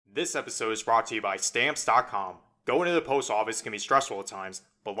This episode is brought to you by Stamps.com. Going to the post office can be stressful at times,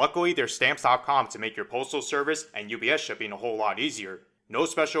 but luckily there's Stamps.com to make your postal service and UPS shipping a whole lot easier. No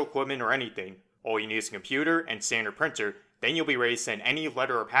special equipment or anything. All you need is a computer and standard printer, then you'll be ready to send any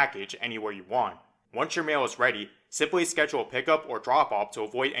letter or package anywhere you want. Once your mail is ready, simply schedule a pickup or drop-off to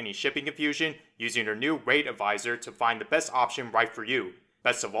avoid any shipping confusion using your new Rate Advisor to find the best option right for you.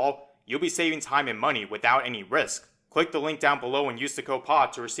 Best of all, you'll be saving time and money without any risk. Click the link down below and use the code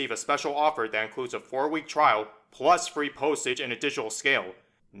POD to receive a special offer that includes a 4-week trial plus free postage and a digital scale.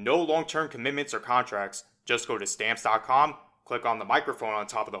 No long-term commitments or contracts. Just go to Stamps.com, click on the microphone on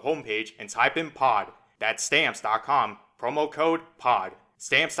top of the homepage, and type in POD. That's Stamps.com, promo code POD.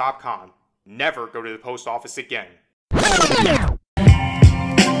 Stamps.com. Never go to the post office again.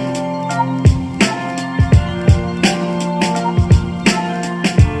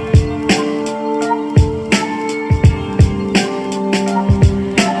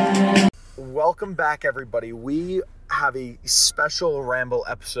 Welcome back, everybody. We have a special Ramble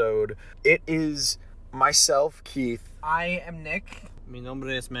episode. It is myself, Keith. I am Nick. Mi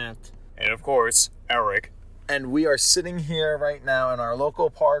nombre es Matt. And of course, Eric. And we are sitting here right now in our local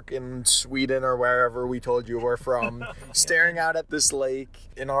park in Sweden or wherever we told you we're from, staring out at this lake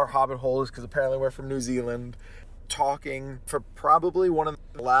in our hobbit holes, because apparently we're from New Zealand, talking for probably one of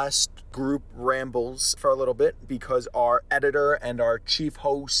the last group rambles for a little bit, because our editor and our chief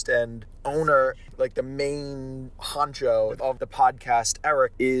host and owner, like the main honcho of the podcast,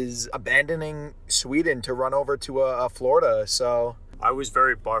 Eric, is abandoning Sweden to run over to Florida. So I was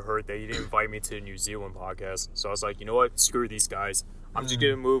very butthurt that you didn't invite me to the New Zealand podcast. So I was like, you know what? Screw these guys. I'm just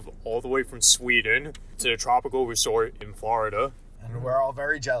going to move all the way from Sweden to the tropical resort in Florida. And we're all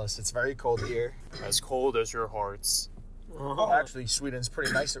very jealous. It's very cold here. As cold as your hearts. Well, actually, Sweden's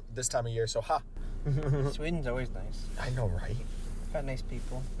pretty nice this time of year, so Sweden's always nice. I know, right? Got nice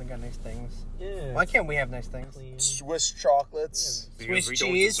people. They got nice things. Yeah. Why can't we have nice things? Swiss chocolates. Because Swiss we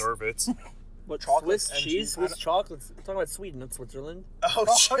cheese. don't deserve it. What, Chocolates Swiss and cheese? cheese? Swiss chocolates. I'm talking about Sweden, not Switzerland. Oh,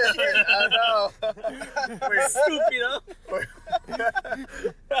 shit. I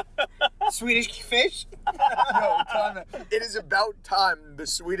know. Swedish fish? No, time out. It is about time the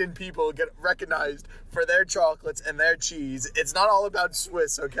Sweden people get recognized for their chocolates and their cheese. It's not all about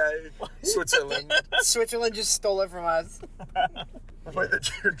Swiss, okay? Switzerland. Switzerland just stole it from us. We're the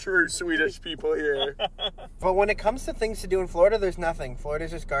true Swedish people here. But when it comes to things to do in Florida, there's nothing.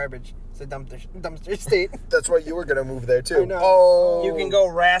 Florida's just garbage. It's a dumpster state. That's why you were going to move there, too. I know. Oh. You can go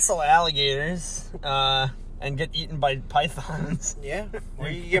wrestle alligators and get eaten by pythons. Yeah. Or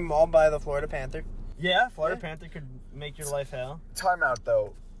you can get mauled by the Florida Panther. Yeah, Florida Panther could make your life hell. Time out,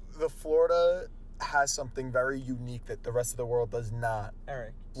 though. The Florida has something very unique that the rest of the world does not.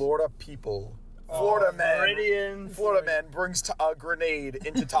 Eric. Florida people. Florida man. Floridians. Florida man brings a grenade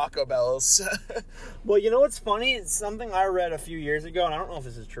into Taco Bell's. Well, you know what's funny? It's something I read a few years ago, and I don't know if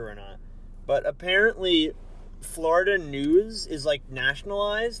this is true or not. But apparently, Florida news is like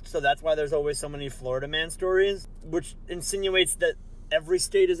nationalized, so that's why there's always so many Florida man stories, which insinuates that every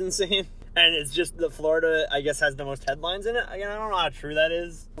state is insane. And it's just that Florida, I guess, has the most headlines in it. Again, I don't know how true that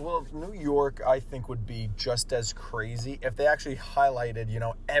is. Well, New York, I think, would be just as crazy if they actually highlighted,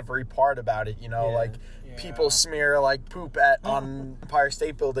 every part about it. People smear, poop on Empire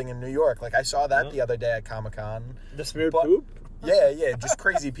State Building in New York. Like, I saw that the other day at Comic-Con. The smeared poop? Yeah, just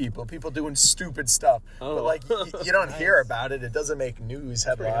crazy people. People doing stupid stuff. Oh. But, you don't hear about it. It doesn't make news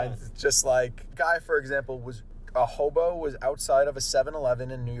headlines. It's just like, a guy, for example, a hobo was outside of a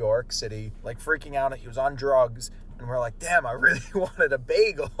 7-Eleven in New York City, freaking out. He was on drugs, and we're like, damn, I really wanted a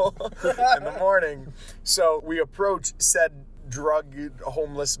bagel in the morning. So we approach said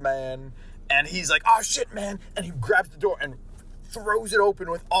homeless man, and he's like, oh, shit, man. And he grabs the door and throws it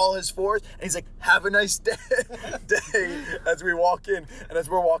open with all his force, and he's like, have a nice day as we walk in. And as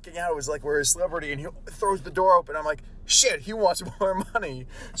we're walking out, it was like we're a celebrity, and he throws the door open. I'm like, shit, he wants more money.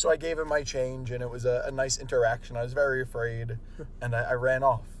 So I gave him my change, and it was a nice interaction. I was very afraid, and I ran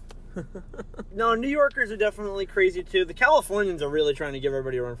off. No, New Yorkers are definitely crazy too. The Californians are really trying to give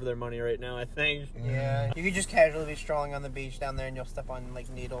everybody a run for their money right now, I think. Yeah. You could just casually be strolling on the beach down there and you'll step on,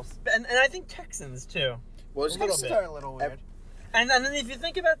 needles. And I think Texans too. Well, It's a little weird. And then if you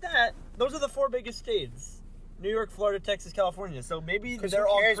think about that, those are the 4 biggest states. New York, Florida, Texas, California. So maybe they're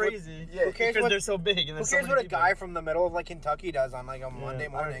all crazy because they're so big. And who cares what a guy from the middle of Kentucky does on a Monday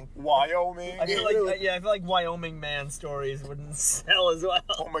morning? Wyoming. I feel like Wyoming man stories wouldn't sell as well.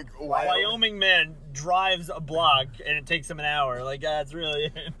 Oh my God. Wyoming man drives a block and it takes him an hour. That's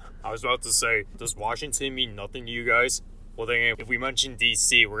really it. I was about to say, does Washington mean nothing to you guys? Well, then if we mention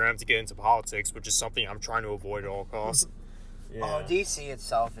D.C., we're going to have to get into politics, which is something I'm trying to avoid at all costs. Yeah. Oh, DC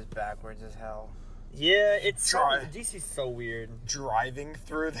itself is backwards as hell. Yeah, it's Try. DC's so weird. Driving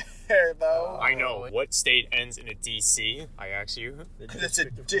through there, though. I know. What state ends in a DC? I ask you. The It's a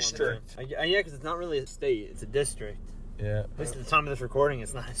District of district. Columbia. Yeah, because it's not really a state; it's a district. Yeah. At least at the time of this recording,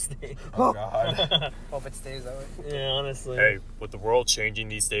 it's not a state. Oh, God. Hope it stays that way. Yeah, honestly. Hey, with the world changing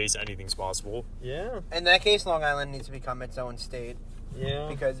these days, anything's possible. Yeah, In that case, Long Island needs to become its own state yeah.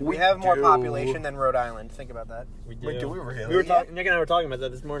 because We we have more do. population than Rhode Island. Think about that. We do. Wait, do we really? We were talking. Nick and I were talking about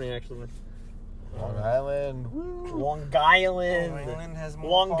that this morning, actually. Long Island. Woo. Long Island. Long Island has more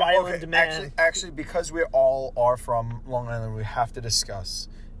Long pop- Island, man. Actually, because we all are from Long Island, we have to discuss: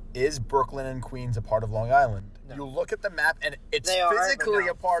 is Brooklyn and Queens a part of Long Island? No. You look at the map, and it's They are, but physically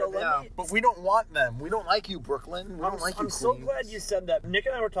no. a part So of let it. me- But we don't want them. We don't like you, Brooklyn. We don't like you, I'm so Queens. glad you said that. Nick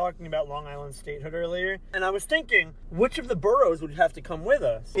and I were talking about Long Island statehood earlier, and I was thinking, which of the boroughs would have to come with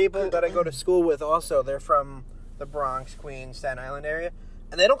us? People that I go to school with also, they're from the Bronx, Queens, Staten Island area,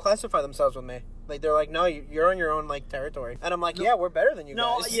 and they don't classify themselves with me. Like, they're like, no, you're on your own, like, territory. And I'm like, yeah, we're better than you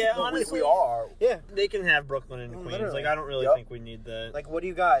No, guys. yeah, No, honestly, we are. Yeah. they can have Brooklyn and Queens. Literally. Like, I don't really Yep. think we need that. Like, what do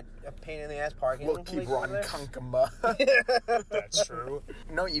you got? A pain in the ass parking We'll place keep over running there? Kankama. That's true.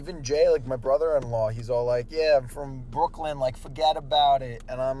 No, even Jay, like my brother-in-law, he's all like, "Yeah, I'm from Brooklyn. Like, forget about it."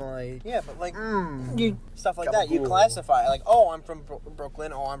 And I'm like, Yeah, but, like, "Hmm." you stuff like that. You Gabagool. classify. Like, oh, I'm from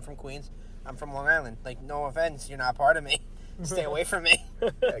Brooklyn. Oh, I'm from Queens. I'm from Long Island. Like, no offense, you're not part of me. Stay away from me.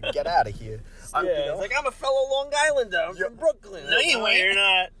 Yeah, get out of here. Yeah, You know, it's like, I'm a fellow Long Islander. I'm Yo- from Brooklyn. No, you ain't. You're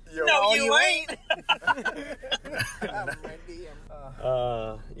not. Yo, No, you ain't.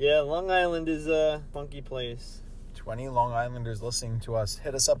 Yeah, Long Island is a funky place. 20 Long Islanders listening to us.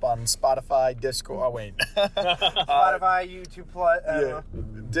 Hit us up on Spotify, Discord. Oh, wait. Spotify, YouTube, Plus. Yeah.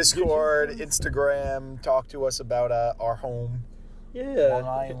 Discord, Instagram. Talk to us about our home, Yeah. Long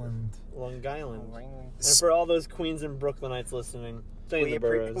Island. Long Island. And for all those Queens and Brooklynites listening, stay in We, the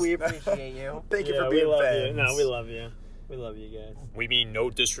boroughs. we appreciate you. Thank you Yeah, for we being love fans. you. No, we love you. We love you guys. We mean no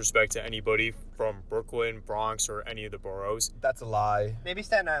disrespect to anybody from Brooklyn, Bronx, or any of the boroughs. That's a lie. Maybe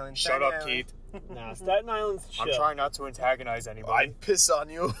Staten Island. Shut Staten up, Island. Keith. Nah, Staten Island's chill. I'm trying not to antagonize anybody. I'd piss on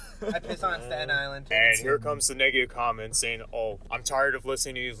you. I piss on Staten Island. And here comes the negative comment saying, "Oh, I'm tired of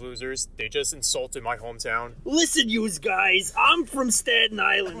listening to these losers. They just insulted my hometown." Listen, yous guys, I'm from Staten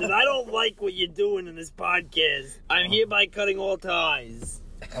Island, and I don't like what you're doing in this podcast. I'm hereby cutting all ties.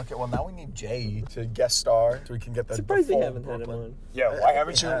 Okay, well, now we need Jay to guest star so we can get the Surprised we full haven't had him Brooklyn. on. Yeah, why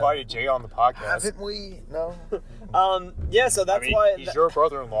haven't you Yeah. invited Jay on the podcast? Haven't we? No. Yeah, so I that's mean, why. he's your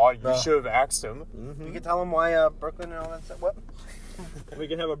brother-in-law. You No. should have asked him. You can tell them why Brooklyn and all that stuff. What? we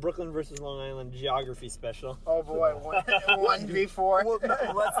can have a Brooklyn versus Long Island geography special. Oh boy, 1v4. Well,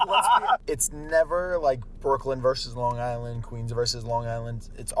 no, let's be, it's never like Brooklyn versus Long Island, Queens versus Long Island.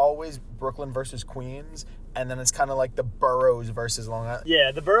 It's always Brooklyn versus Queens, and then it's kind of like the boroughs versus Long Island.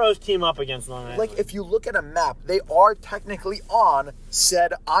 Yeah, the boroughs team up against Long Island. Like, if you look at a map, they are technically on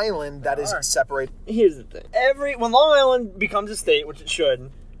said island that is are. separated. Here's the thing: when Long Island becomes a state, which it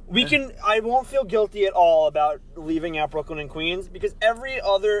should, I won't feel guilty at all about leaving out Brooklyn and Queens because every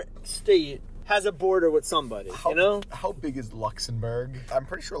other state has a border with somebody. You know, How big is Luxembourg? I'm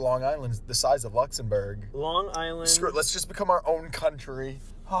pretty sure Long Island's the size of Luxembourg. Long Island. Screw it, let's just become our own country.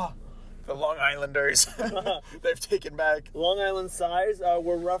 The Long Islanders. They've taken back. Long Island size,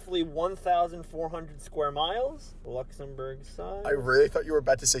 we're roughly 1,400 square miles. Luxembourg size, I really thought you were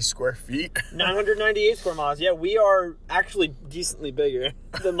about to say square feet. 998 square miles. Yeah, we are actually decently bigger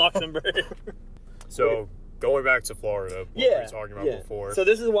than Luxembourg. So, going back to Florida, what we were talking about before. So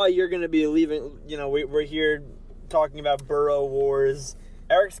this is why you're going to be leaving. You know, we're here talking about borough wars.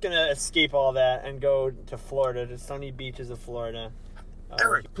 Eric's going to escape all that and go to Florida, to sunny beaches of Florida.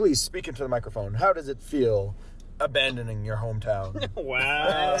 Eric, please speak into the microphone. How does it feel abandoning your hometown?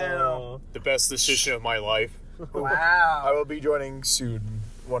 Wow. The best decision of my life. I Wow. will be joining soon,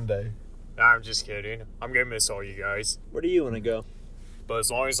 one day. Nah, I'm just kidding. I'm gonna miss all you guys. Where do you want to go? But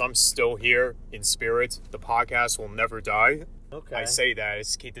as long as I'm still here in spirit, the podcast will never die. Okay. I say that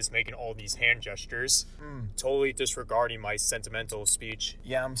as Keith is making all these hand gestures, totally disregarding my sentimental speech.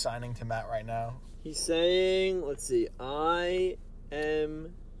 Yeah, I'm signing to Matt right now. He's saying, let's see, I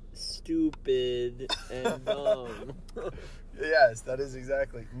am stupid and dumb. Yes, that is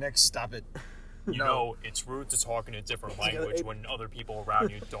exactly. Next, stop it. You know, it's rude to talk in a different language when other people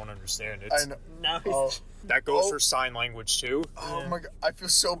around you don't understand it. I know. Now he's Oh, That goes Oh. for sign language too. oh my god, I feel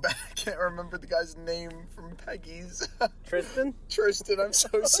so bad. I can't remember the guy's name from Peggy's. Tristan? Tristan, I'm so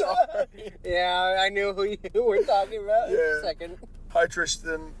sorry. Yeah, I knew who you were talking about in Yeah. a second. Hi,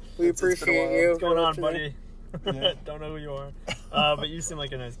 Tristan. We It's been a appreciate while. you. What's going on, Listening. buddy? Yeah. Don't know who you are. But you seem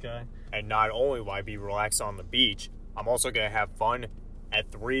like a nice guy. And not only will I be relaxed on the beach, I'm also going to have fun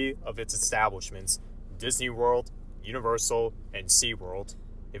at 3 of its establishments: Disney World, Universal, and SeaWorld,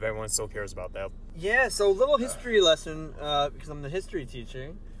 if anyone still cares about that. Yeah, so a little history lesson, because I'm the history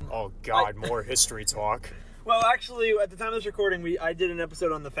teacher. Oh God, more history talk. Well, actually, at the time of this recording, I did an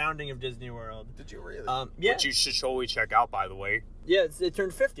episode on the founding of Disney World. Did you really? Yeah, Which you should totally check out, by the way. yeah, it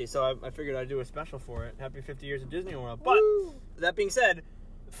turned 50, so I figured I'd do a special for it. Happy 50 years of Disney World. But that being said,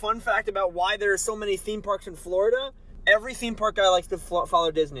 fun fact about why there are so many theme parks in Florida. Every theme park guy likes to follow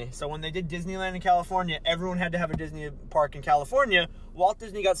Disney. So when they did Disneyland in California, everyone had to have a Disney park in California. Walt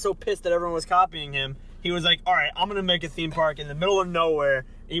Disney got so pissed that everyone was copying him, he was like, all right, I'm going to make a theme park in the middle of nowhere.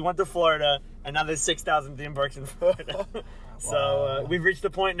 He went to Florida, and now there's 6,000 theme parks in Florida. So we've reached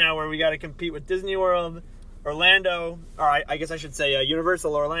a point now where we got to compete with Disney World, Orlando, or I guess I should say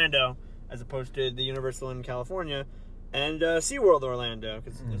Universal Orlando, as opposed to the Universal in California, and SeaWorld Orlando,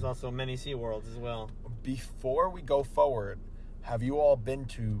 because there's also many SeaWorlds as well. Before we go forward, have you all been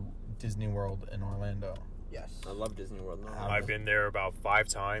to Disney World in Orlando? Yes. I love Disney World. I've been there about 5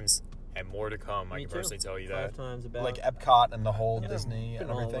 times, and more to come. I Me can too. personally tell you 5 that. times about. Like Epcot and the whole Yeah, Disney been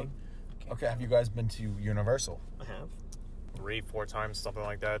and all of everything? them. Okay, have you guys been to Universal? I have. 3, 4 times, something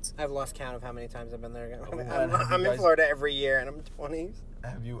like that. I've lost count of how many times I've been there. and I'm have you in guys- Florida every year, and I'm 20s.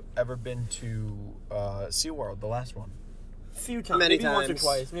 Have you ever been to SeaWorld, the last one? Few times. Many Maybe once or times.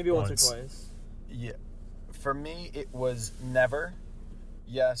 twice. Maybe once Once. or twice. Yeah. For me, it was never,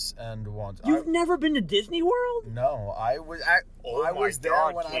 yes, and once. You've never been to Disney World? No, I was Oh I my was there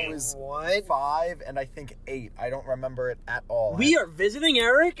God, when I King. was What? 5 and I think 8. I don't remember it at all. We are visiting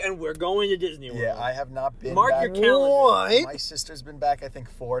Eric, and we're going to Disney World. Yeah, I have not been Mark back. your calendar. What? My sister's been back, I think,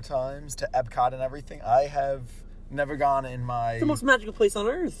 4 times to Epcot and everything. I have never gone in my... It's the most magical place on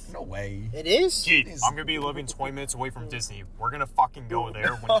earth. No way. It is? Gee, Is- I'm going to be living 20 minutes away from Disney. We're going to fucking go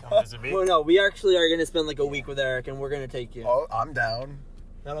there when you come visit me. Well, no, we actually are going to spend like a week with Eric, and we're going to take you. Oh, I'm down.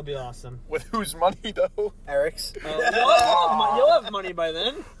 That'll be awesome. With whose money, though? Eric's. You'll have money by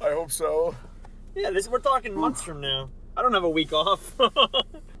then. I hope so. Yeah, we're talking months from now. I don't have a week off.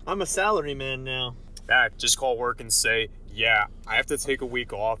 I'm a salary man now. Back, just call work and say, yeah, I have to take a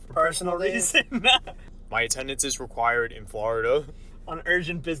week off. Personal days. Reason. My attendance is required in Florida, On an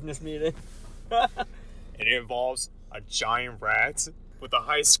urgent business meeting. and it involves a giant rat with a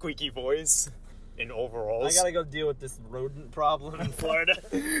high squeaky voice in I overalls. gotta go deal with this rodent problem in Florida.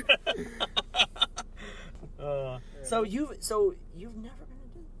 So you've never been to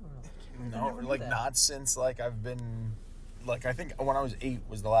Disney World? No, never knew like that. not since like I've been, like I think when I was 8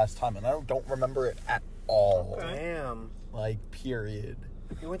 was the last time, and I don't remember it at all. Damn. Like period.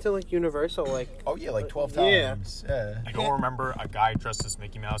 You went to like Universal, like Oh yeah, like 12 Yeah. times. Yeah. You don't remember a guy dressed as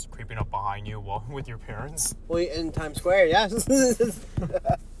Mickey Mouse creeping up behind you while with your parents? well, in Times Square. Yes.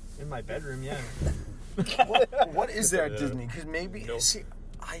 In my bedroom, yeah. What is there at Disney? Because maybe No. see,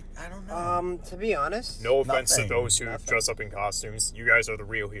 I don't know. To be honest, No offense Nothing. to those who dress up in costumes. You guys are the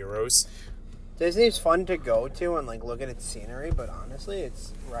real heroes. Disney's fun to go to and like look at its scenery, but honestly,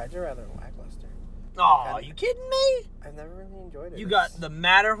 its rides are rather lackluster. Aw, you kidding me? I've never really enjoyed it. You got the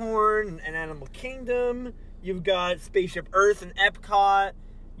Matterhorn and Animal Kingdom. You've got Spaceship Earth and Epcot.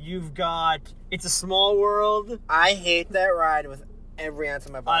 You've got It's a Small World. I hate that ride with every ounce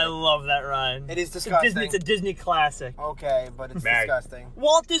of my I body. love that ride. It is It's a disgusting. It's a Disney classic. Okay, but it's Mag. disgusting.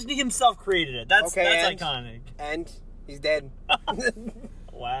 Walt Disney himself created it. That's Okay, and- iconic. And he's dead.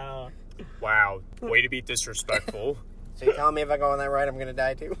 Wow. Wow, way to be disrespectful. So you telling me if I go on that ride, I'm gonna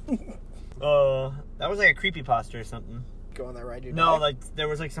die too? That was like a creepypasta or something. Go on that ride, you No, die? like there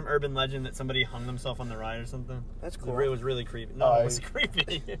was like some urban legend that somebody hung themselves on the ride or something. That's It cool. was really creepy. No, I- it was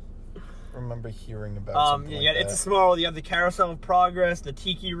creepy. remember hearing about something yeah, like It's a that. Small World. You have the Carousel of Progress, the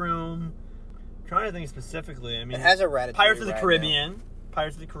Tiki Room. I'm trying to think specifically. I mean, It has a Ratatouille Pirates of the ride Caribbean.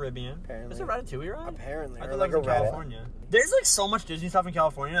 Pirates of the Caribbean. Apparently. Is it Ratatouille ride? Apparently, I or thought like that was a in rat. California. There's like so much Disney stuff in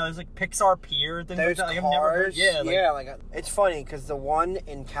California. There's like Pixar Pier and things There's like that. Like, cars. I've never heard. Yeah, like, it's funny because the one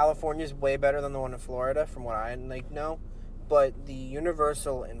in California is way better than the one in Florida, from what I know. But the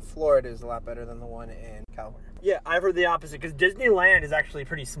Universal in Florida is a lot better than the one in California. yeah. I've heard the opposite because Disneyland is actually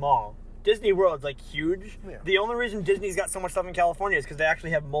pretty small. Disney World's like huge. Yeah. The only reason Disney's got so much stuff in California is because they actually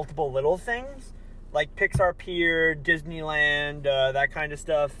have multiple little things, like Pixar Pier, Disneyland, that kind of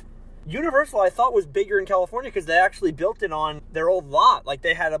stuff. Universal, I thought, was bigger in California because they actually built it on their old lot. Like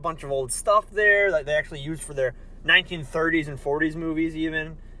they had a bunch of old stuff there that they actually used for their 1930s and 40s movies,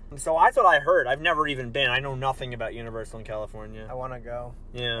 even. And so that's what I heard. I've never even been. I know nothing about Universal in California. I want to go.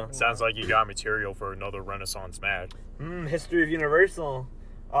 Yeah. Sounds like you got material for another Renaissance Mad. History of Universal.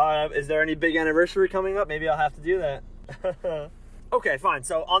 Is there any big anniversary coming up? Maybe I'll have to do that. Okay, fine.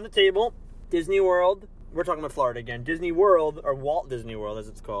 So on the table, Disney World, we're talking about Florida again. Disney World, or Walt Disney World as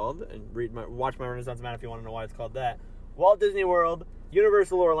it's called, and watch my Renaissance Man if you want to know why it's called that. Walt Disney World,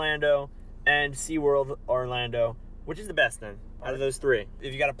 Universal Orlando, and SeaWorld Orlando. Which is the best then, out of those three?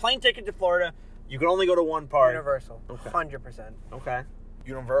 If you got a plane ticket to Florida, you can only go to one park. Universal. Okay. 100%. Okay.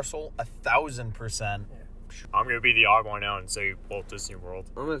 Universal, 1,000%. I'm gonna be the odd one out and say Walt Disney World.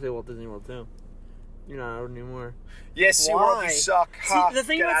 I'm going to say Walt Disney World too. You're not out anymore. Yeah, SeaWorld, Why? you suck. See, the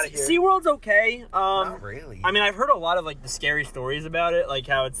thing Get about out of here. SeaWorld's okay. Not really. I mean, I've heard a lot of like the scary stories about it, like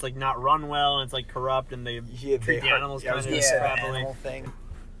how it's like not run well and it's like corrupt and they treat the animals I kind was of gonna say the crappily. animal thing.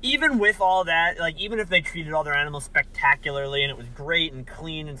 Even with all that, like even if they treated all their animals spectacularly and it was great and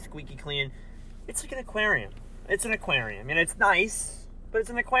clean and squeaky clean, it's like an aquarium. It's an aquarium, and it's nice, but it's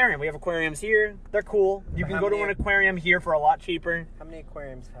an aquarium. We have aquariums here; they're cool. You can How go to many- an aquarium here for a lot cheaper. How many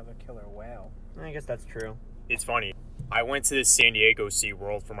aquariums have a killer whale? I guess that's true. It's funny. I went to the San Diego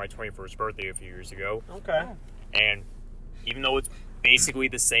SeaWorld for my 21st birthday a few years ago, Okay. and even though it's basically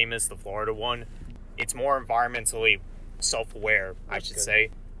the same as the Florida one, it's more environmentally self-aware, I should say.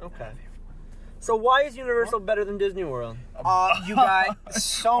 Okay. So why is Universal better than Disney World? You got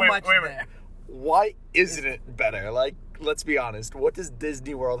so Wait, much wait. there. Why isn't it better? Like, let's be honest. What does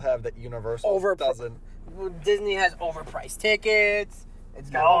Disney World have that Universal doesn't? Disney has overpriced tickets. It's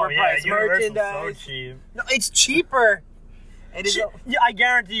got Oh yeah, overpriced Universal's merchandise. so cheap. No, it's cheaper. It is. Yeah, I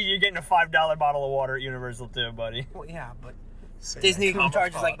guarantee you, you're getting a $5 bottle of water at Universal too, buddy. Well, yeah, but Say Disney that.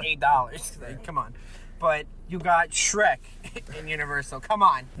 charges like $8. Like, come on. But you got Shrek in Universal. Come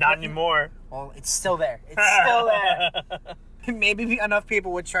on. Not anymore. Well, it's still there. It's still there. Maybe enough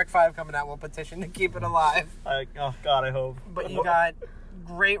people with Shrek 5 coming out will petition to keep it alive. Oh God, I hope. But you got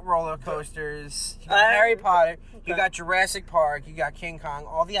great roller coasters. You got Harry Potter. You got Jurassic Park. You got King Kong.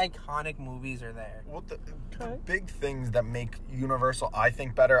 All the iconic movies are there. Well, the big things that make Universal, I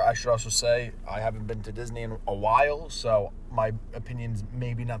think, better, I should also say, I haven't been to Disney in a while, so my opinion's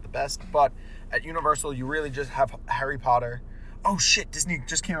maybe not the best, but at Universal, you really just have Harry Potter. Oh, shit, Disney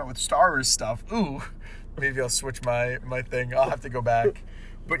just came out with Star Wars stuff. Ooh, maybe I'll switch my thing. I'll have to go back.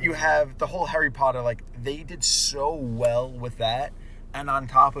 But you have the whole Harry Potter, like, they did so well with that, and on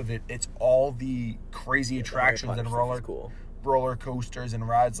top of it, it's all the crazy attractions and roller coasters and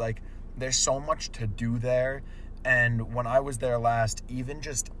rides, like, there's so much to do there, and when I was there last, even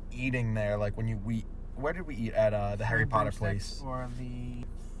just eating there, like when where did we eat at the Harry Potter place? Or the...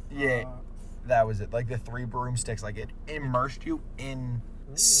 Yeah, that was it. Like the 3 broomsticks, like it immersed you in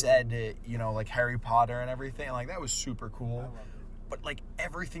said, like Harry Potter and everything. Like that was super cool. But like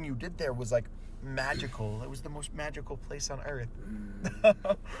everything you did there was like magical. It was the most magical place on earth.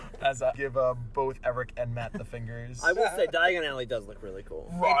 As I give both Eric and Matt the fingers. I will say Diagon Alley does look really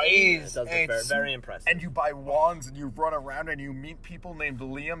cool. Right. It It is. does look very, It's- very impressive. And you buy wands and you run around and you meet people named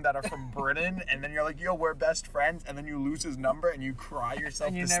Liam that are from Britain, and then you're like, yo, we're best friends, and then you lose his number and you cry yourself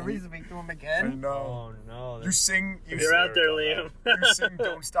And you to never sleep. speak to him I again. know. Oh no. You sing. If you're out there, Liam. You sing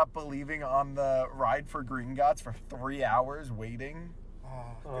 "Don't Stop Believing" on the ride for Green Gods for 3 hours waiting.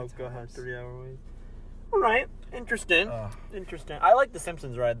 Oh good god, times. 3-hour wait. All right, interesting. Ugh. Interesting. I like the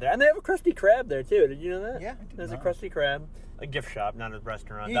Simpsons ride there, and they have a Krusty Krab there too. Did you know that? Yeah. There's a Krusty Krab, a gift shop, not a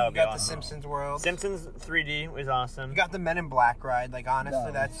restaurant. You that would got be the awesome. Simpsons World. Simpsons 3D was awesome. You got the Men in Black ride. Like, honestly,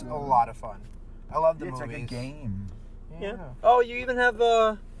 No. that's a lot of fun. I love the It's movies. like a game. Yeah. Oh, you even have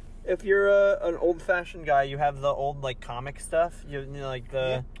if you're an old-fashioned guy, you have the old like comic stuff. You know, like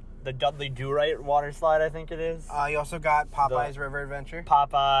the Dudley Do-Right water slide, I think it is. You also got Popeye's River Adventure.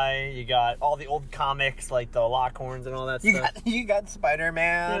 Popeye. You got all the old comics like the Lockhorns and all that stuff. You got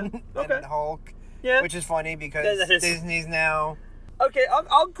Spider-Man Yeah. Okay. and Hulk, Yeah. which is funny because That is- Disney's now. Okay,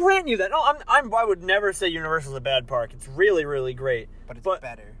 I'll grant you that. No, I would never say Universal's a bad park. It's really, really great. But it's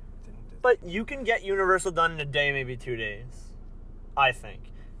better than Disney. But you can get Universal done in a day, maybe 2 days. I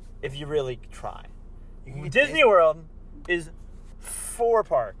think, if you really try. You can get Disney World is 4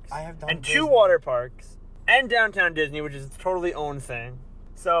 parks. I have done and 2 Disney. water parks and Downtown Disney, which is its totally own thing.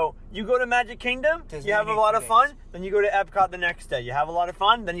 So you go to Magic Kingdom, Disney you have a in lot 2 of fun. days. Then you go to Epcot the next day. You have a lot of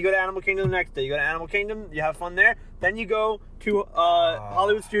fun. Then you go to Animal Kingdom the next day. You go to Animal Kingdom, you have fun there. Then you go to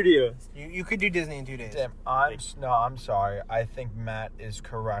Hollywood Studios. You could do Disney in 2 days. Damn, I'm sorry. I think Matt is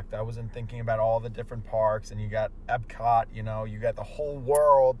correct. I wasn't thinking about all the different parks, and you got Epcot. You got the whole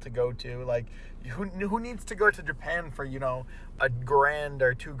world to go to. Like, who needs to go to Japan for $1,000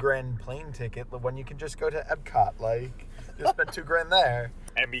 or $2,000 plane ticket when you can just go to Epcot? Like, you spend $2,000 there.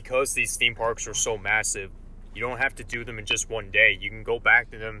 And because these theme parks are so massive, you don't have to do them in just one day. You can go back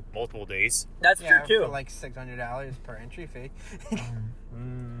to them multiple days. That's Yeah, true too. for like $600 per entry fee.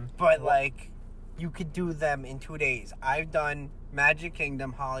 But like, you could do them in 2 days. I've done Magic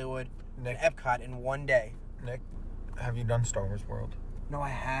Kingdom, Hollywood, Nick, Epcot in one day. Nick, have you done Star Wars World? No, I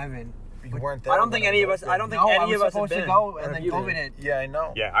haven't. You weren't there. I don't when think any of us. opened. I don't think No, I any was of us have supposed been. to go, Or and have then you COVID been? hit. Yeah, I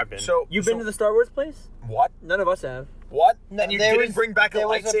know. Yeah, I've been. So You've been to the Star Wars place? what? None of us have. What? No, And you there didn't was- bring back a there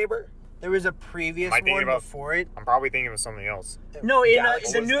was a- lightsaber? There was a previous Am I thinking one about- before it. I'm probably thinking of something else. No, the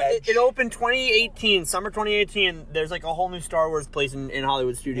Galaxy's new Edge. it opened 2018, summer 2018. There's like a whole new Star Wars place in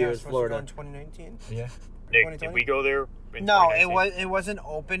Hollywood Yeah, it Studios, was supposed to go Florida. in 2019. Yeah. Nick, 2020? did we go there? In No, 2019? it wasn't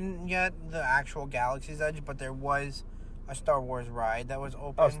open yet. The actual Galaxy's Edge, but there was a Star Wars ride that was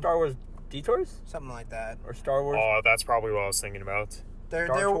open. Oh, Star Wars Detours something like that. or Star Wars Oh, that's probably what I was thinking about. There,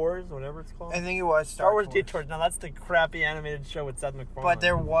 Star there. Tours, whatever it's called. I think it was Star Wars Tours. Detours. Now that's the crappy animated show with Seth MacFarlane. But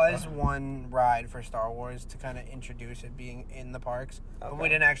there was one ride for Star Wars to kind of introduce it being in the parks. But we Okay.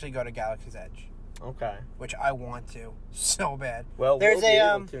 didn't actually go to Galaxy's Edge, Okay. which I want to so bad. Well, There's we'll be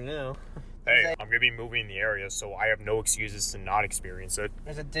a, able to now. Hey, I'm gonna be moving in the area, so I have no excuses to not experience it.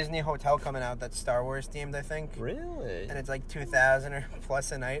 There's a Disney hotel coming out that's Star Wars themed, I think. Really? And it's like 2,000 or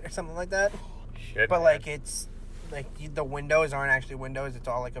plus a night or something like that. Shit, But man. like it's like the windows aren't actually windows. It's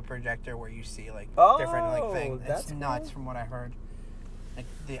all like a projector where you see like different like Oh, things. that's It's nuts cool. from what I heard. Like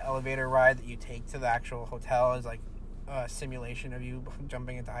the elevator ride that you take to the actual hotel is like a simulation of you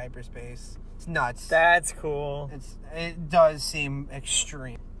jumping into hyperspace. It's nuts. That's cool. It does seem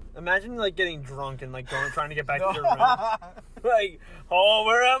extreme. Imagine like getting drunk and like trying to get back to your room. Like, oh,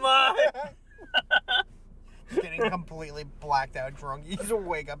 where am I? Getting completely blacked out drunk. You just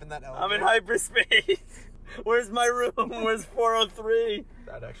wake up in that elevator. I'm in hyperspace. Where's my room? Where's 403?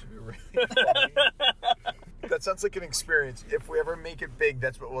 That'd actually be really funny. That sounds like an experience. If we ever make it big,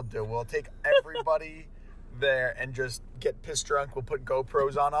 that's what we'll do. We'll take everybody there and just get pissed drunk. We'll put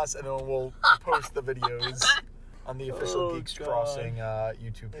GoPros on us, and then we'll post the videos on the official Oh, Geeks God. Crossing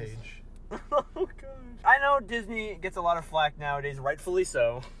YouTube page. Oh gosh. I know Disney gets a lot of flack nowadays, rightfully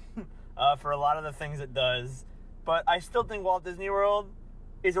so, for a lot of the things it does. But I still think Walt Disney World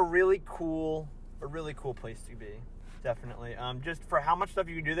is a really cool place to be. Definitely. Just for how much stuff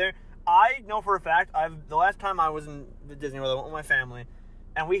you can do there. I know for a fact, the last time I was in the Disney World, I went with my family,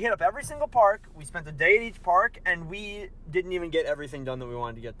 and we hit up every single park. We spent a day at each park, and we didn't even get everything done that we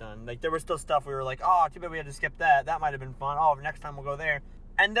wanted to get done. Like, there was still stuff we were like, oh, too bad we had to skip that. That might have been fun. Oh, next time we'll go there.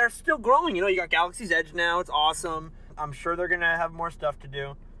 And they're still growing. You know, you got Galaxy's Edge now. It's awesome. I'm sure they're going to have more stuff to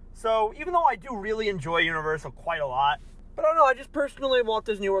do. So, even though I do really enjoy Universal quite a lot, but I don't know, I just personally, Walt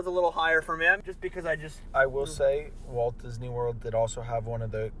Disney World's a little higher for me, just because I will say, Walt Disney World did also have one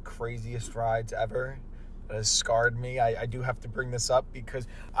of the craziest rides ever. That has scarred me. I do have to bring this up because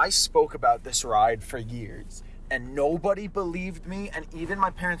I spoke about this ride for years and nobody believed me, and even my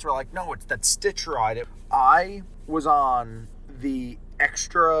parents were like, no, it's that Stitch ride. I was on the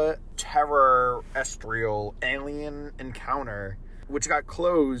extra terrestrial alien encounter, which got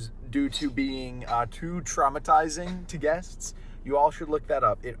closed due to being too traumatizing to guests. You all should look that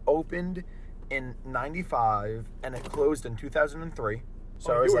up. It opened in 95 and it closed in 2003.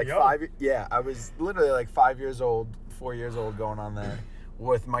 So Oh, I was you were like young. yeah, I was literally like 4 years old going on there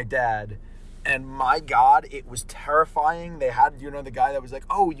with my dad. And my God, it was terrifying. They had, the guy that was like,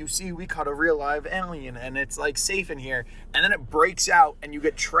 oh, you see, we caught a real live alien and it's like safe in here. And then it breaks out and you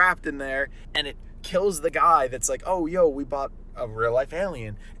get trapped in there and it kills the guy that's like, oh, yo, we bought a real life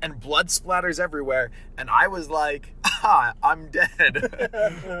alien, and blood splatters everywhere. And I was like, I'm dead.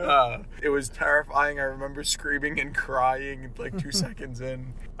 It was terrifying. I remember screaming and crying like 2 seconds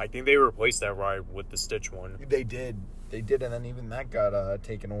in. I think they replaced that ride with the Stitch one. They did, and then even that got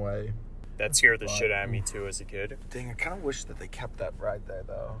taken away. That scared the shit out of me too as a kid. Dang, I kind of wish that they kept that ride there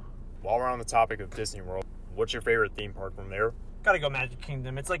though. While we're on the topic of Disney World, what's your favorite theme park from there? Gotta go Magic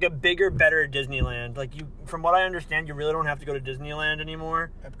Kingdom. It's like a bigger, better Disneyland. Like, from what I understand, you really don't have to go to Disneyland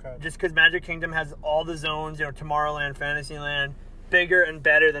anymore. Epcot. Just because Magic Kingdom has all the zones, Tomorrowland, Fantasyland, bigger and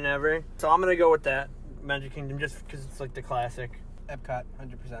better than ever. So I'm gonna go with that, Magic Kingdom, just because it's like the classic. Epcot,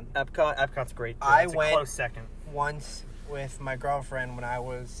 100%. Epcot's great too. I It's went- a close second. Once with my girlfriend when I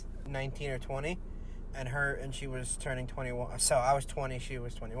was 19 or 20, and she was turning 21. So I was 20, she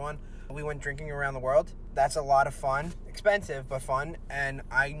was 21. We went drinking around the world. That's a lot of fun. Expensive, but fun. And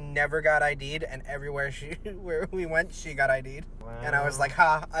I never got ID'd, and everywhere where we went, she got ID'd. And I was like,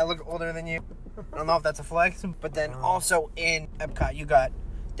 ha, I look older than you. I don't know if that's a flex. But then also in Epcot, you got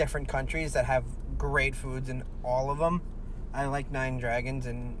different countries that have great foods in all of them. I like Nine Dragons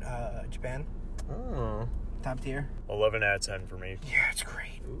in Japan. Oh. Top tier. 11 out of 10 for me. Yeah, it's great.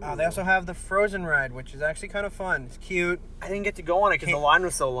 They also have the Frozen ride, which is actually kind of fun. It's cute. I didn't get to go on it because the line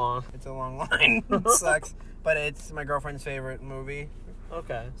was so long. It's a long line. It sucks. But it's my girlfriend's favorite movie.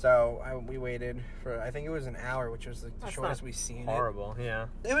 Okay. So we waited for, I think it was an hour, which was like the That's shortest not we've seen Horrible, yeah.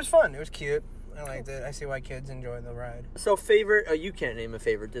 it. It was fun. It was cute. I liked it. I see why kids enjoy the ride. So favorite, you can't name a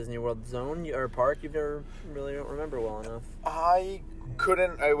favorite Disney World zone or park you've never really don't remember well enough. I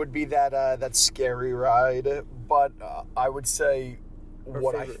couldn't. It would be that scary ride, but I would say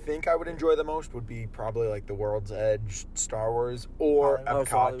what I favorite. think I would enjoy the most would be probably like the World's Edge, Star Wars, or Hollywood. Epcot.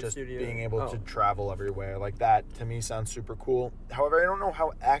 Hollywood Just Studios. being able to Oh. travel everywhere like that to me sounds super cool. However, I don't know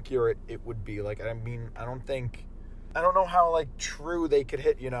how accurate it would be. Like, I mean, I don't know how like true they could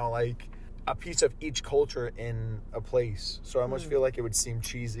hit. Like a piece of each culture in a place. So I almost feel like it would seem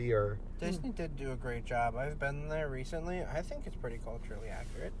cheesy or. Disney did do a great job. I've been there recently. I think it's pretty culturally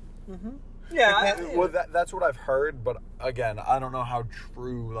accurate. Yeah. Well, that's what I've heard, but again, I don't know how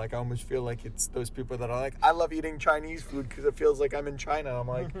true. Like, I almost feel like it's those people that are like, I love eating Chinese food because it feels like I'm in China. I'm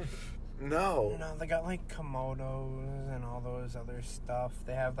like, no. They got like Komodos and all those other stuff.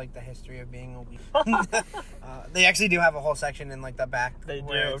 They have like the history of being a week. They actually do have a whole section in like the back. They do.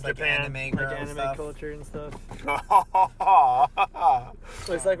 where it's, like, Japan, anime, girl anime stuff. culture and stuff. Oh.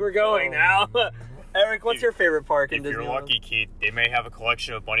 Looks like we're going now. Eric, what's your favorite park in If Disney you're lucky, Keith, they may have a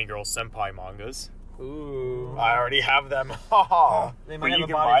collection of Bunny Girl Senpai mangas. Ooh. I already have them. They But might have you a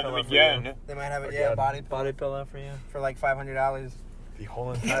can body buy them pillow for again. you. They might have it, Again. body Pillow for you. for like $500. The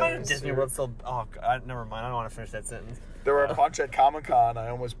whole entire Disney series. World still. Oh, God, never mind. I don't want to finish that sentence. There were a bunch at Comic-Con I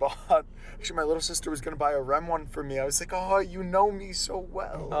almost bought. Actually, my little sister was going to buy a Rem one for me. I was like, oh, you know me so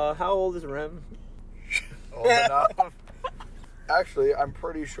well. How old is Rem? Old enough. Actually, I'm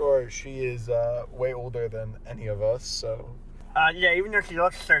pretty sure she is way older than any of us, so. Yeah, even though she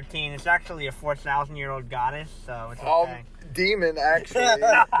looks 13, it's actually a 4,000-year-old goddess, so it's okay. Demon, actually.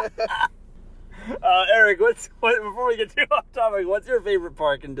 Eric, before we get too off topic, what's your favorite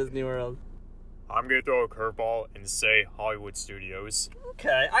park in Disney World? I'm gonna throw a curveball and say Hollywood Studios.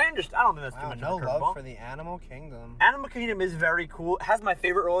 Okay, I understand. I don't think that's too Wow, much no of a love curveball. for the Animal Kingdom. Animal Kingdom is very cool. It has my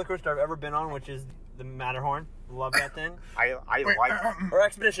favorite roller coaster I've ever been on, which is the Matterhorn. Love that thing. I like. Or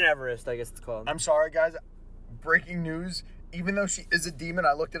Expedition Everest, I guess it's called. I'm sorry, guys. Breaking news. Even though she is a demon,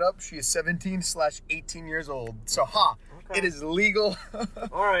 I looked it up. She is 17/18 years old. So, Okay. it is legal.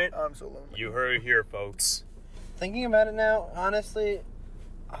 All right. I'm so lonely. You heard it here, folks. Thinking about it now, honestly,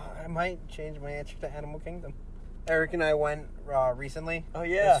 I might change my answer to Animal Kingdom. Eric and I went recently. Oh,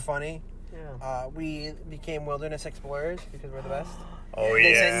 yeah. It's funny. Yeah. We became wilderness explorers because we're the best. Oh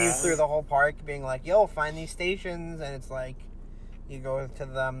They send you yeah. through the whole park being like, yo, find these stations. And it's like, you go to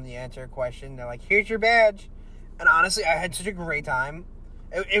them, you answer a question. They're like, here's your badge. And honestly, I had such a great time.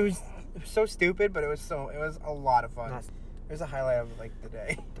 It was so stupid, but it was a lot of fun. Nice. It was a highlight of like the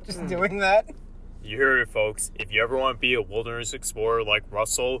day. Just doing that. You heard it, folks. If you ever want to be a wilderness explorer like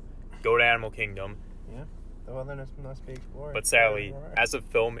Russell, go to Animal Kingdom. Yeah. The wilderness must be explored. But sadly, as a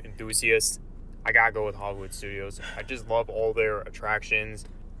film enthusiast, I gotta go with Hollywood Studios. I just love all their attractions.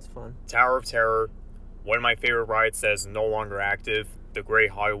 It's fun. Tower of Terror, one of my favorite rides that is no longer active, the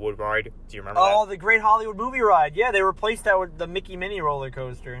Great Hollywood Ride. Do you remember Oh, that? the Great Hollywood Movie Ride. Yeah, they replaced that with the Mickey Minnie roller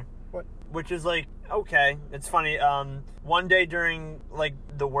coaster. What? Which is like, okay, it's funny. One day during like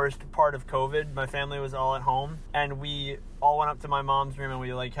the worst part of COVID, my family was all at home, and we all went up to my mom's room and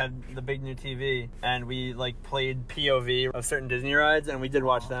we like had the big new TV, and we like played POV of certain Disney rides, and we did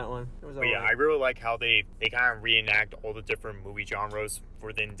watch that one. It was But yeah, I alright. really like how they kind of reenact all the different movie genres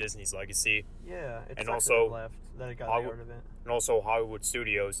within Disney's legacy. Yeah, it and sucks also, that it left, that it got Hollywood- rid of it. And also, Hollywood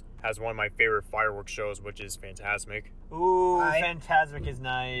Studios has one of my favorite fireworks shows, which is Fantasmic. Ooh, I- Fantasmic is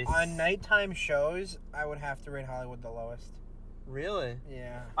nice. On nighttime shows, I would have to rate Hollywood the lowest. Really?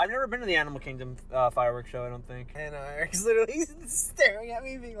 Yeah. I've never been to the Animal Kingdom fireworks show, I don't think. And Eric's literally staring at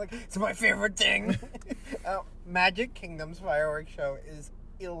me, being like, "It's my favorite thing." Magic Kingdom's fireworks show is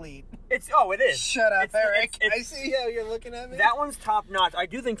elite. It is. Shut up, It's- Eric. it's- I see how you're looking at me. That one's top notch. I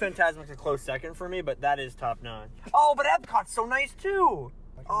do think Fantasmic's a close second for me, but that is top notch. Oh, but Epcot's so nice too.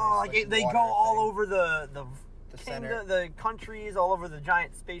 Like a Oh, nice, like they go water all thing. over the center. kingdom, the countries, all over the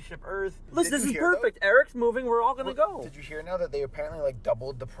giant spaceship Earth. Listen, Did this you is hear, though? perfect. Eric's moving. We're all gonna go. Did you hear now that they apparently like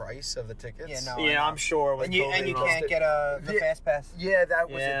doubled the price of the tickets? Yeah, no. Yeah, I'm sure. With And you COVID can't get the Yeah. fast pass. Yeah, that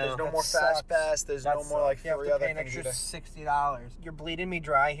was Yeah. it. There's no That more sucks. fast pass. There's That no more like You have 3 to other pay an things. extra either. $60. You're bleeding me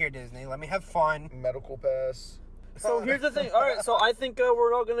dry here, Disney. Let me have fun. Medical pass. So here's the thing. All right, so I think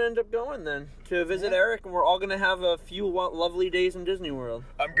we're all gonna end up going then to visit Eric, and we're all gonna have a few lovely days in Disney World.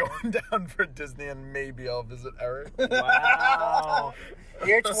 I'm going down for Disney and maybe I'll visit Eric. Wow.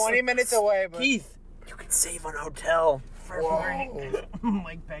 You're 20 minutes away, but Keith, you can save on hotel. Whoa.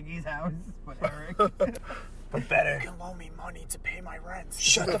 like Peggy's house, but Eric. but better. You can loan me money to pay my rent.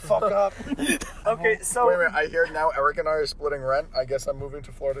 Shut the fuck up. Okay, so Wait, I hear now Eric and I are splitting rent. I guess I'm moving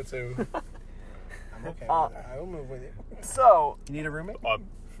to Florida too. I'm okay with that. I will move with you. so You need a roommate?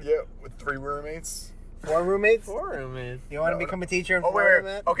 Yeah, with 3 roommates. 4 roommates? 4 roommates. You want to No, become a teacher in Oh, wait, Florida,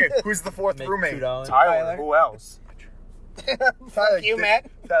 wait. Matt? Okay, who's the 4th Make roommate? $2. Tyler. Who else? Tyler, you, Matt.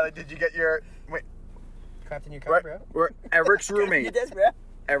 Tyler, did you get your... Wait, Trapped in your car, right, bro. we're Eric's roommate. You this, bro?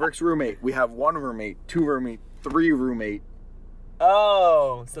 Eric's roommate. We have 1 roommate, 2 roommate, 3 roommate.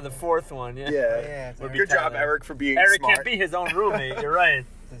 Oh, so the 4th one, yeah. Yeah. it's Would be Good job, Tyler. Eric, for being Eric smart. can't be his own roommate. You're right.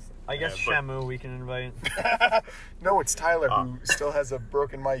 I guess Yeah, Shamu we can invite. No, it's Tyler who still has a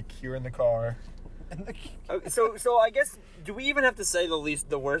broken mic here in the car. Okay, so I guess, do we even have to say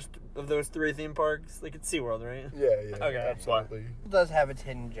the worst of those 3 theme parks? Like, it's SeaWorld, right? Yeah, Okay. absolutely. It does have its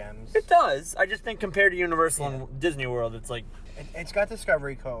hidden gems. It does. I just think compared to Universal and Disney World, it's like... It's got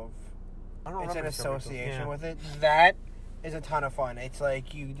Discovery Cove. I don't It's in remember Discovery Cove. association Yeah. with it. That is a ton of fun. It's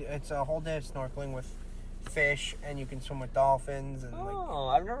like it's a whole day of snorkeling with fish, and you can swim with dolphins, and like Oh,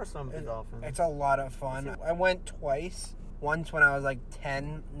 I've never swum with the dolphins. it's a lot of fun. I went twice. Once when I was like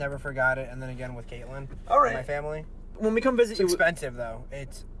 10, never forgot it, and then again with Caitlin, All right. my family. When we come visit It's you... expensive though.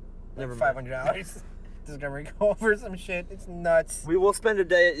 It's Never like mind. $500. Discovery Cove or some shit. It's nuts. We will spend a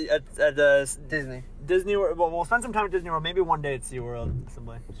day at Disney. Disney World. Well, we'll spend some time at Disney World. Maybe one day at SeaWorld.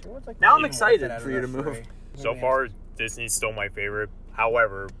 Someday. So it's like Now I'm even excited worth it out for of you the to move. three. So Moving far, Disney's still my favorite.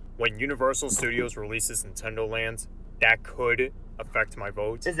 However, when Universal Studios releases Nintendo Land, that could affect my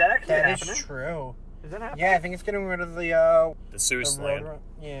vote. Is that actually That is happening? true. Is that happening? Yeah, I think it's getting rid of the The Seuss road Land. run.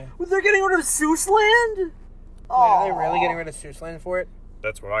 Yeah. Well, they're getting rid of Seuss Land? Wait, are they really getting rid of Seuss Land for it?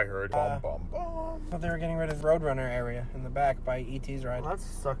 That's what I heard. Bum, bum, bum. I thought they were getting rid of the Roadrunner area in the back by ET's ride. Well, that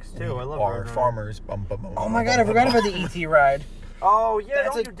sucks too. I love Our Roadrunner. farmers. Bum, bum, bum, Oh bum, my god, I bum, forgot bum. about the ET ride. Oh yeah,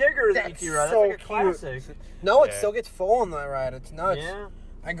 That's Don't a- You Digger is an that's ET ride. That's so like a cute. classic. No, it Yeah. still gets full on that ride. It's nuts. Yeah.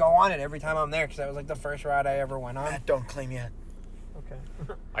 I go on it every time I'm there because that was like the first ride I ever went on. Matt, don't claim yet.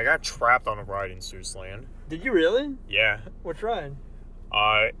 Okay. I got trapped on a ride in Seuss Land. Did you really? Yeah. Which ride?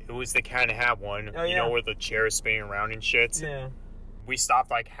 It was the Cat in the Hat one. Oh, You yeah. know, where the chair is spinning around and shit. Yeah. We stopped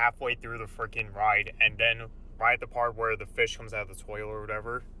like halfway through the freaking ride, and then right at the part where the fish comes out of the toilet or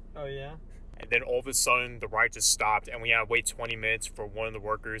whatever. Oh yeah. And then all of a sudden, the ride just stopped, and we had to wait 20 minutes for one of the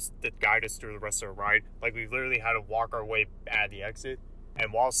workers to guide us through the rest of the ride. Like, we literally had to walk our way at the exit.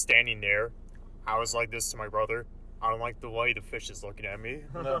 And while standing there, I was like this to my brother. I don't like the way the fish is looking at me.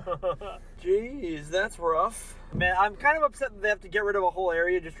 Jeez, that's rough. Man, I'm kind of upset that they have to get rid of a whole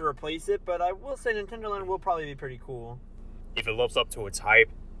area just to replace it, but I will say Nintendo Land will probably be pretty cool. If it lives up to its hype,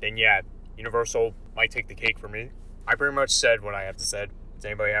 then yeah, Universal might take the cake for me. I pretty much said what I have to say. Does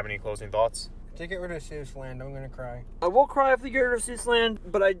anybody have any closing thoughts? To get rid of Seuss Land, I'm gonna cry. I will cry if they get rid of Seuss Land,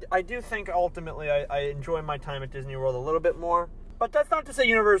 but I do think ultimately I enjoy my time at Disney World a little bit more. But that's not to say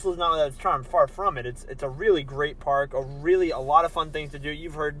Universal is not without its charm. Far from it. It's a really great park. A lot of fun things to do.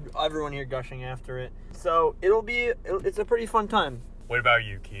 You've heard everyone here gushing after it. So it's a pretty fun time. What about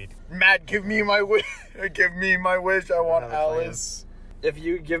you, Keith? Matt, give me my wish. Give me my wish. I want have a plan. Alice. If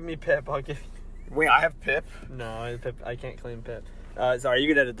you give me Pip, I'll give you... Wait, I have Pip. No, Pip, I can't claim Pip. Sorry, you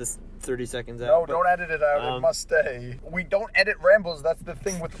could edit this 30 seconds out. No, but- don't edit it out. It must stay. We don't edit rambles. That's the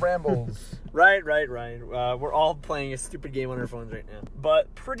thing with rambles. Right. We're all playing a stupid game on our phones right now.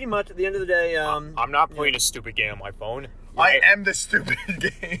 But pretty much at the end of the day, I'm not playing a stupid game on my phone. I am the stupid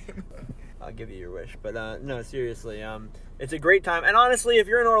game. I'll give you your wish. But no, seriously, it's a great time. And honestly, if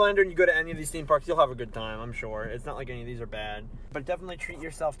you're in Orlando and you go to any of these theme parks, you'll have a good time, I'm sure. It's not like any of these are bad. But definitely treat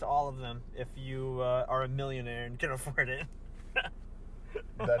yourself to all of them if you are a millionaire and can afford it.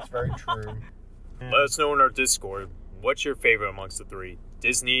 That's very true. Let us know in our Discord, what's your favorite amongst the 3?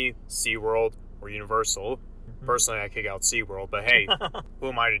 Disney, SeaWorld, or Universal? Personally, I kick out SeaWorld, but hey, who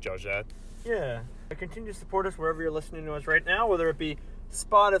am I to judge that? Yeah. Continue to support us wherever you're listening to us right now, whether it be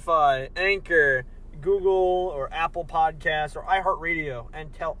Spotify, Anchor, Google, or Apple Podcasts, or iHeartRadio,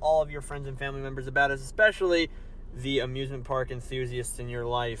 and tell all of your friends and family members about us, especially the amusement park enthusiasts in your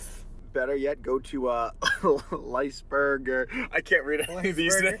life. Better yet, go to Leisberg or I can't read any of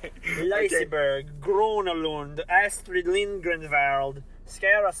these names. Leiseberg, Gronelund, Astrid Lindgrenwald,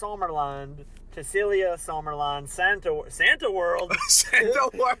 Skara Sommerland, Tessilia Sommerland, Santa World. Santa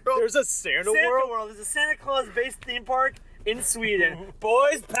World. There's a Santa Santa World? World is a Santa Claus-based theme park in Sweden.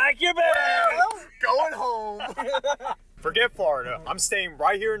 Boys, pack your bags! Going home. Forget Florida. I'm staying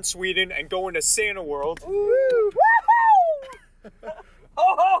right here in Sweden and going to Santa World. Woohoo!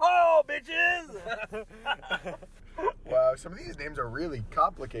 Ho ho ho, bitches! Wow, some of these names are really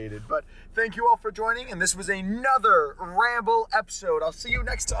complicated, but thank you all for joining, and this was another Ramble episode. I'll see you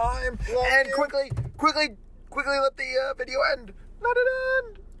next time. And quickly, quickly let the video end. Let it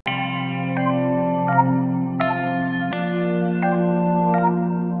end.